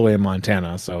is all the way in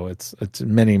Montana. So it's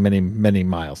many, many, many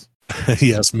miles.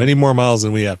 Yes, many more miles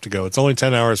than we have to go. It's only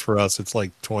 10 hours for us. It's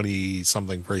like 20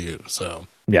 something for you. So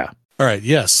yeah. All right.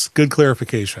 Yes. Good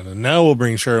clarification. And now we'll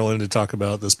bring Cheryl in to talk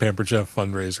about this Pampered Chef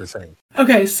fundraiser thing.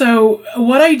 Okay. So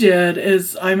what I did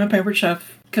is I'm a Pampered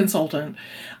Chef consultant.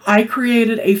 I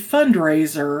created a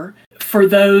fundraiser for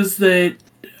those that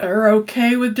are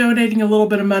okay with donating a little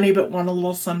bit of money but want a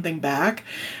little something back.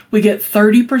 We get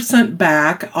 30%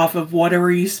 back off of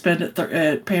whatever you spend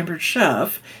at Pampered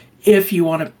Chef if you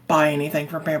want to buy anything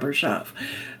from Pampered Chef.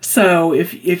 So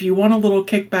if you want a little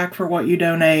kickback for what you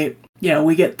donate,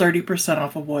 we get 30%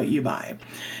 off of what you buy.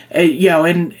 And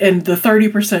the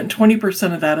 30%,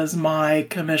 20% of that is my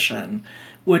commission,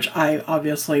 which I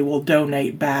obviously will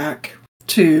donate back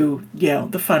to,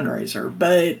 the fundraiser.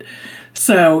 But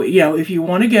so, if you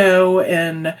want to go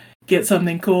and get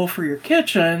something cool for your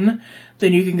kitchen,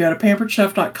 then you can go to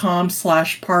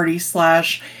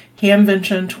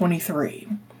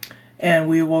pamperedchef.com/party/hamvention23. And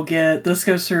we will this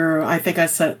goes through, I think I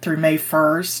set it through May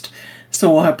 1st.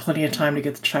 So we'll have plenty of time to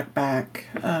get the check back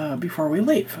before we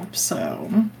leave.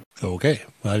 So. Okay.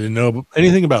 I didn't know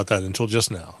anything about that until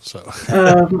just now. So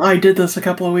I did this a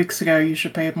couple of weeks ago. You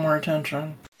should pay more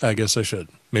attention. I guess I should.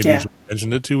 Maybe you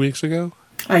mentioned it 2 weeks ago?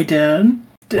 I did.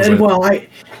 Well, I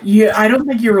don't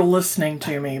think you were listening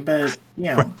to me, but,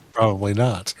 Probably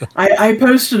not. I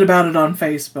posted about it on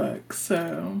Facebook,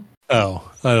 so.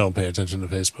 Oh, I don't pay attention to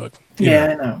Facebook.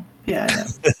 I know. Yeah, I know.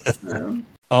 So.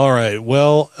 All right.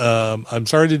 Well, I'm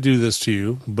sorry to do this to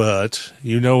you, but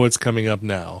you know what's coming up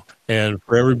now. And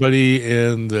for everybody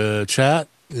in the chat,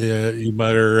 you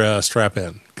better strap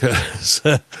in.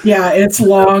 Yeah, it's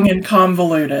long and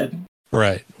convoluted.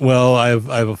 Right. Well,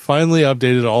 I've finally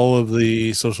updated all of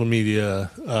the social media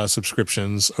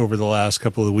subscriptions over the last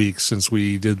couple of weeks since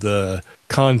we did the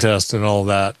contest and all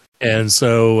that. And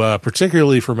so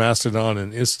particularly for Mastodon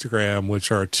and Instagram,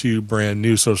 which are two brand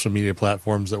new social media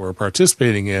platforms that we're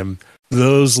participating in,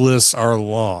 those lists are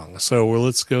long. So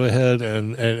let's go ahead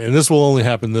and this will only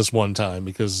happen this one time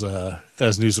because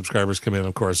as new subscribers come in,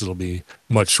 of course, it'll be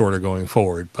much shorter going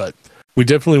forward. But we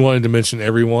definitely wanted to mention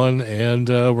everyone, and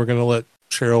we're going to let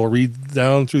Cheryl read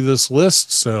down through this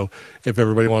list. So if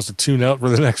everybody wants to tune out for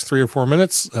the next 3 or 4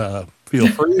 minutes, feel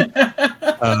free.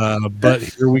 But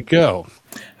here we go.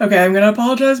 Okay, I'm going to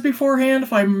apologize beforehand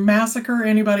if I massacre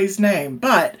anybody's name,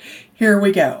 but here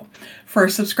we go. For our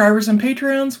subscribers and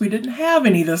Patreons, we didn't have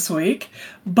any this week,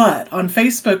 but on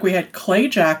Facebook we had Clay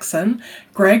Jackson,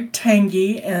 Greg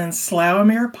Tangy, and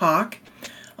Slawomir Pak.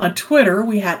 On Twitter,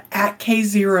 we had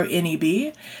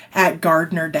 @K0NEB,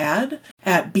 @GardnerDad,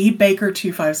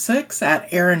 @BBaker256,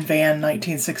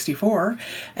 @AaronVan1964,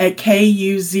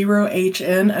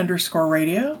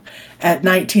 @KU0HN_radio,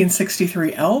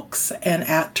 @1963Elks, and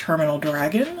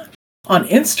 @TerminalDragon. On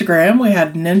Instagram, we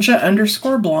had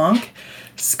Ninja_Blanc,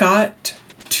 Scott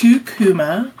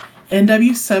 2Kuma,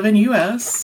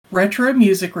 NW7US, Retro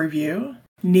Music Review,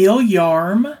 Neil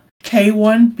Yarm,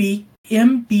 K1MBK,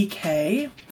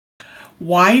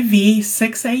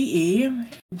 YV6AE,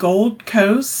 Gold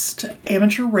Coast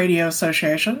Amateur Radio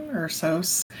Association, or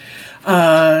SOS,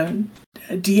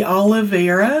 De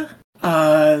Oliveira,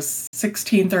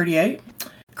 1638,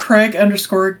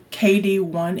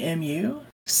 Craig_KD1MU,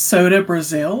 Soda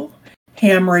Brazil,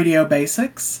 Ham Radio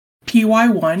Basics,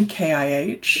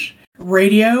 PY1KIH,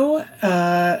 Radio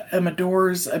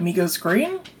Amador's Amigos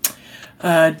Green,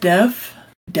 Def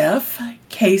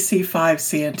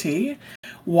KC5CNT,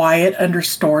 Wyatt _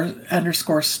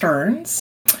 Stearns,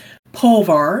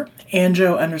 Pulvar,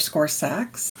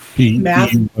 Anjo_Sax,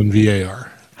 PU1VAR.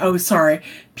 Oh, sorry,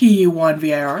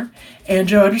 PU1VAR,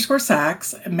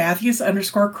 Anjo_Sax,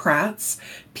 Matthews_Kratz,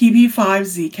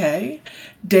 PB5ZK,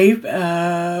 Dave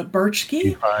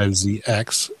Birchke.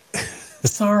 PB5ZX.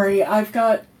 Sorry, I've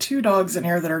got 2 dogs in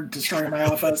here that are destroying my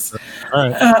office. All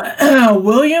right.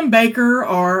 William Baker,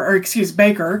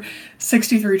 Baker,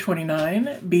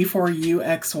 6329,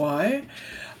 B4UXY,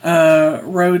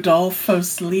 Rodolfo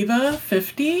Sliva,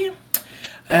 50,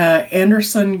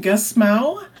 Anderson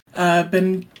Gusmau,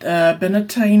 Benetino,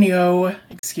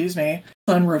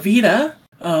 Son Ravita,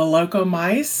 Loco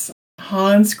Mice,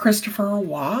 Hans Christopher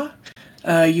Wah,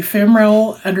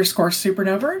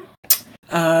 Ephemeral_Supernova,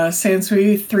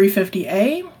 Sansui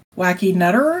 350A, Wacky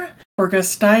Nutter,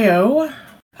 Orgastallo,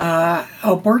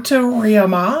 Alberto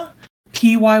Riama,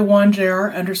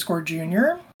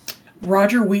 PY1JR_Junior,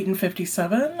 Roger Wheaton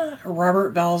 57,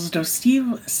 Robert Valsdo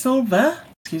Silva,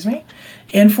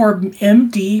 N4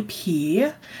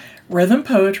 MDP, Rhythm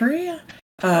Poetry,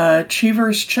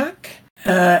 Cheevers Chuck,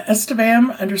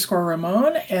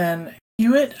 Estevam_Ramon, and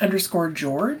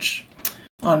Hewitt_George.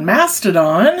 On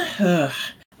Mastodon,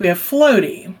 we have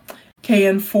Floaty,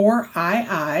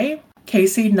 KN4II,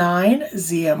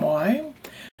 KC9ZMY,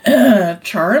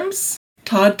 Charms,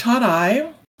 Todd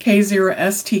I,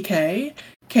 K0STK,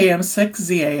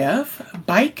 KM6ZAF,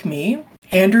 Bike Me,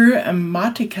 Andrew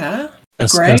Matika,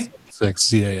 Greg.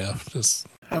 S6ZAF.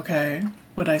 Okay,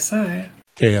 what'd I say?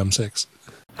 KM6.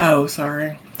 Oh,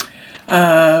 sorry.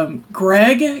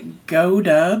 Greg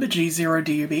GoDub,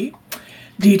 G0DUB,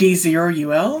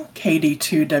 DD0UL,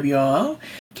 KD2WL,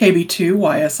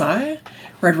 KB2YSI,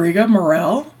 Rodrigo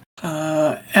Morel,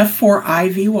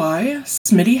 F4IVY,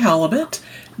 Smitty Halibut,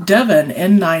 Devon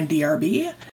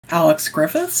N9DRB, Alex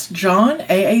Griffiths, John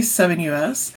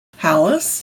AA7US,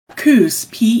 Hallis, Koos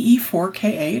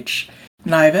PE4KH,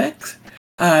 Nivex,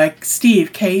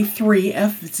 Steve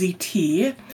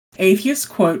K3FZT, Atheist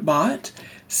Quotebot,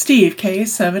 Steve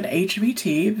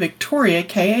K7HVT, Victoria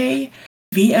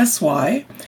KAVSY,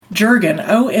 Jurgen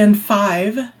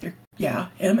ON5,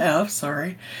 MF,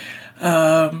 sorry,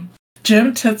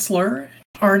 Jim Titzler,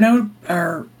 Arno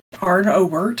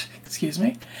Obert,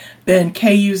 Ben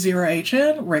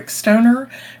KU0HN, Rick Stoner,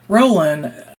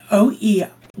 Roland OE1RSA,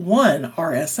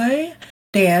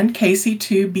 Dan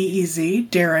KC2BEZ,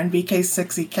 Darren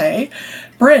VK6EK,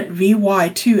 Brent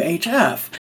VY2HF,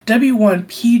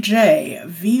 W1PJ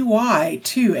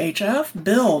VY2HF,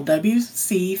 Bill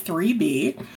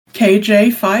WC3B,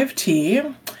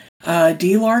 KJ5T,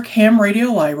 D-Lark Ham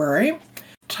Radio Library,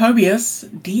 Tobias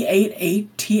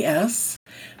D88TS,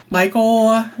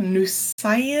 Michael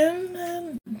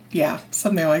Nusayan,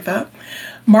 something like that,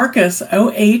 Marcus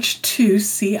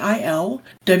OH2CIL,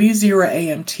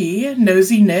 W0AMT,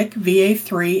 Nosy Nick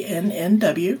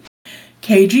VA3NNW,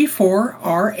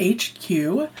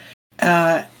 KG4RHQ,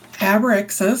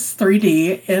 Abrexus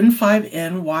 3D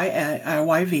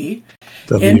N5NYV,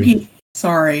 NP,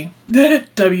 sorry,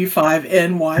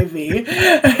 W5NYV,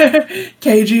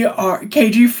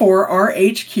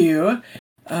 KG4RHQ.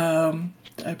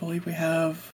 I believe we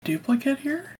have duplicate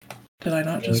here. Did I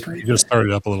not just read? You just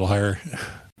started up a little higher.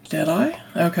 Did I?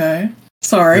 Okay.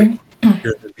 Sorry.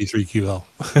 You're at MP3QL.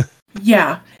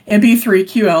 Yeah,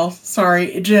 MP3QL.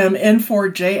 Sorry, Jim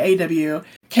N4JAW,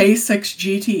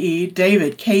 K6GTE,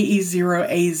 David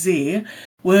KE0AZ,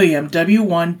 William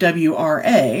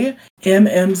W1WRA,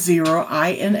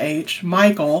 MM0INH,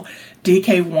 Michael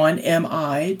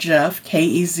DK1MI, Jeff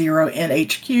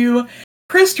KE0NHQ,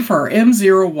 Christopher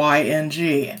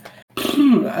M0YNG.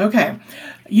 Okay.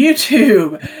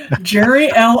 YouTube,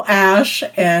 Jerry L. Ash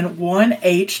and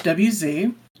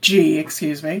 1HWZ.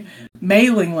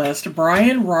 Mailing list,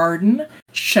 Brian Rarden,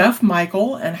 Chef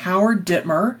Michael, and Howard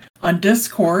Dittmer. On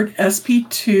Discord,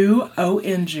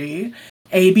 SP2ONG,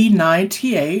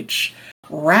 AB9TH,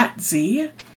 Ratz,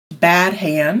 Bad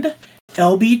Hand,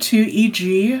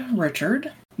 LB2EG,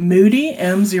 Richard, Moody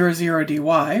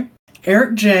M00DY,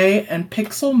 Eric J, and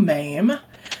Pixel Mame.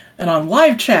 And on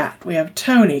live chat, we have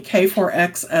Tony,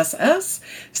 K4XSS,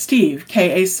 Steve,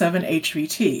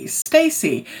 KA7HVT,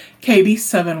 Stacy,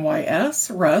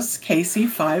 KB7YS, Russ,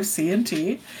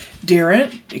 KC5CNT,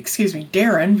 Darren,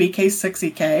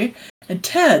 VK6EK, and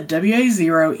Ted,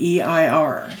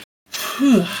 WA0EIR.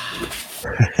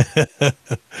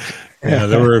 Yeah,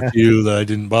 there were a few that I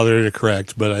didn't bother to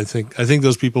correct, but I think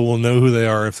those people will know who they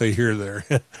are if they hear their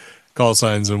call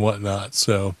signs and whatnot.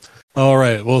 So, all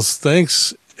right. Well,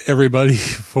 thanks everybody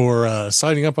for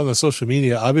signing up on the social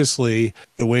media. Obviously,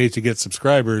 the way to get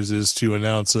subscribers is to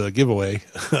announce a giveaway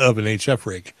of an HF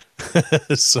rig.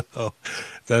 So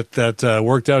that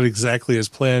worked out exactly as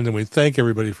planned, and we thank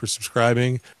everybody for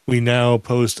subscribing. We now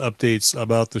post updates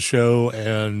about the show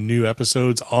and new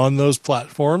episodes on those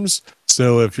platforms.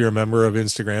 So if you're a member of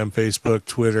Instagram, Facebook,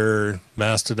 Twitter,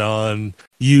 Mastodon,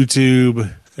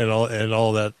 YouTube, and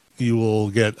all that, you will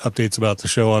get updates about the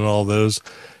show on all those.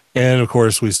 And of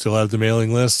course, we still have the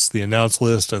mailing lists, the announce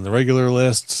list, and the regular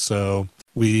list. So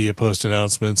we post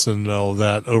announcements and all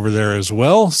that over there as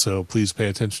well. So please pay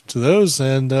attention to those.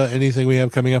 And anything we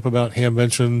have coming up about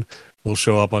Hamvention will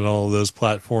show up on all of those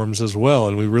platforms as well.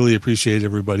 And we really appreciate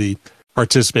everybody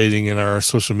participating in our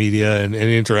social media and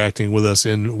interacting with us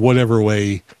in whatever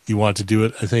way you want to do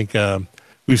it. I think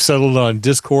we've settled on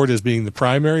Discord as being the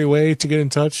primary way to get in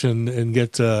touch and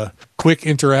get quick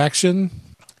interaction.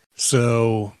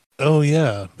 So, oh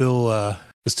yeah, Bill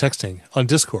is texting on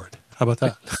Discord. How about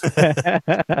that?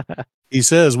 He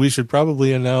says we should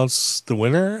probably announce the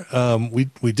winner.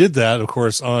 We did that, of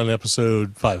course, on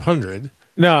episode 500.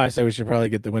 No, I said we should probably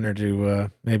get the winner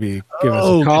to maybe give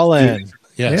us a call in.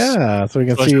 Yes. Yeah, so we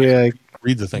can see.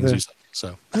 Read the things you say.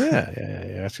 So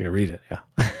yeah. Actually, read it. Yeah.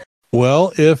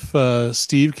 Well, if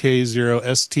Steve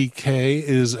K0STK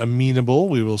is amenable,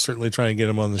 we will certainly try and get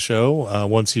him on the show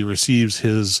once he receives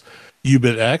his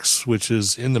Ubit X, which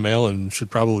is in the mail and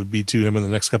should probably be to him in the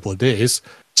next couple of days.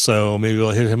 So maybe we'll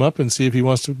hit him up and see if he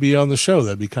wants to be on the show.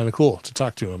 That'd be kind of cool to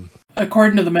talk to him.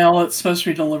 According to the mail, it's supposed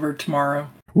to be delivered tomorrow.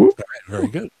 All right, very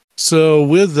good. So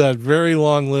with that very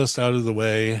long list out of the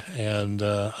way, and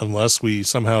unless we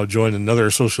somehow join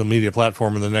another social media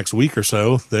platform in the next week or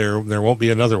so, there won't be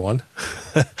another one.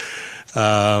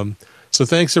 So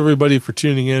thanks everybody for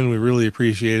tuning in. We really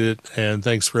appreciate it. And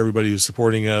thanks for everybody who's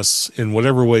supporting us in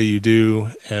whatever way you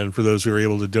do. And for those who are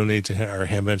able to donate to our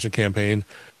Hamvention campaign,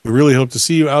 we really hope to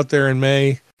see you out there in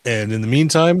May. And in the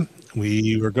meantime,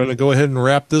 we are going to go ahead and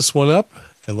wrap this one up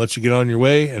and let you get on your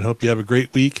way, and hope you have a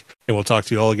great week. And we'll talk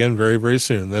to you all again very, very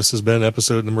soon. This has been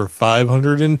episode number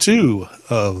 502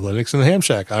 of Linux in the Ham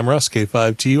Shack. I'm Russ,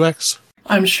 K5TUX.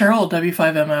 I'm Cheryl,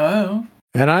 W5MOO.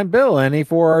 And I'm Bill,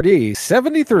 NE4RD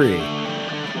 73.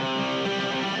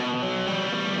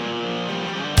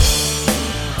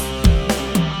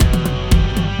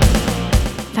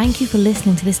 Thank you for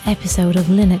listening to this episode of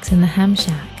Linux in the Ham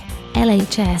Shack.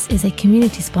 LHS is a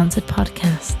community-sponsored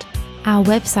podcast. Our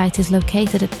website is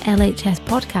located at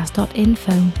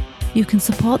lhspodcast.info. You can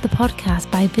support the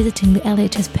podcast by visiting the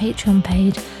LHS Patreon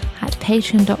page at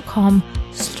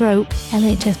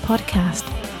patreon.com/LHS podcast,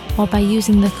 or by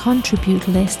using the contribute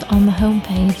list on the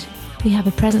homepage. We have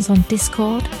a presence on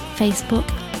Discord, Facebook,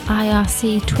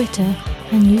 IRC, Twitter,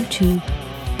 and YouTube.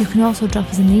 You can also drop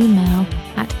us an email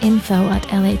at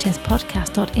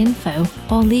info@lhspodcast.info,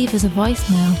 or leave us a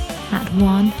voicemail at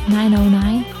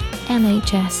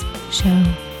 1-909-LHS-SHOW.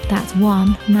 That's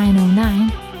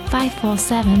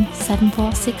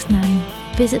 1-909-547-7469.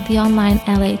 Visit the online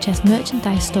LHS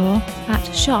merchandise store at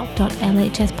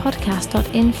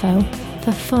shop.lhspodcast.info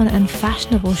for fun and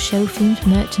fashionable show-themed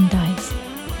merchandise.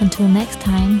 Until next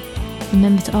time,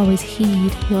 remember to always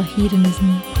heed your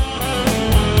hedonism.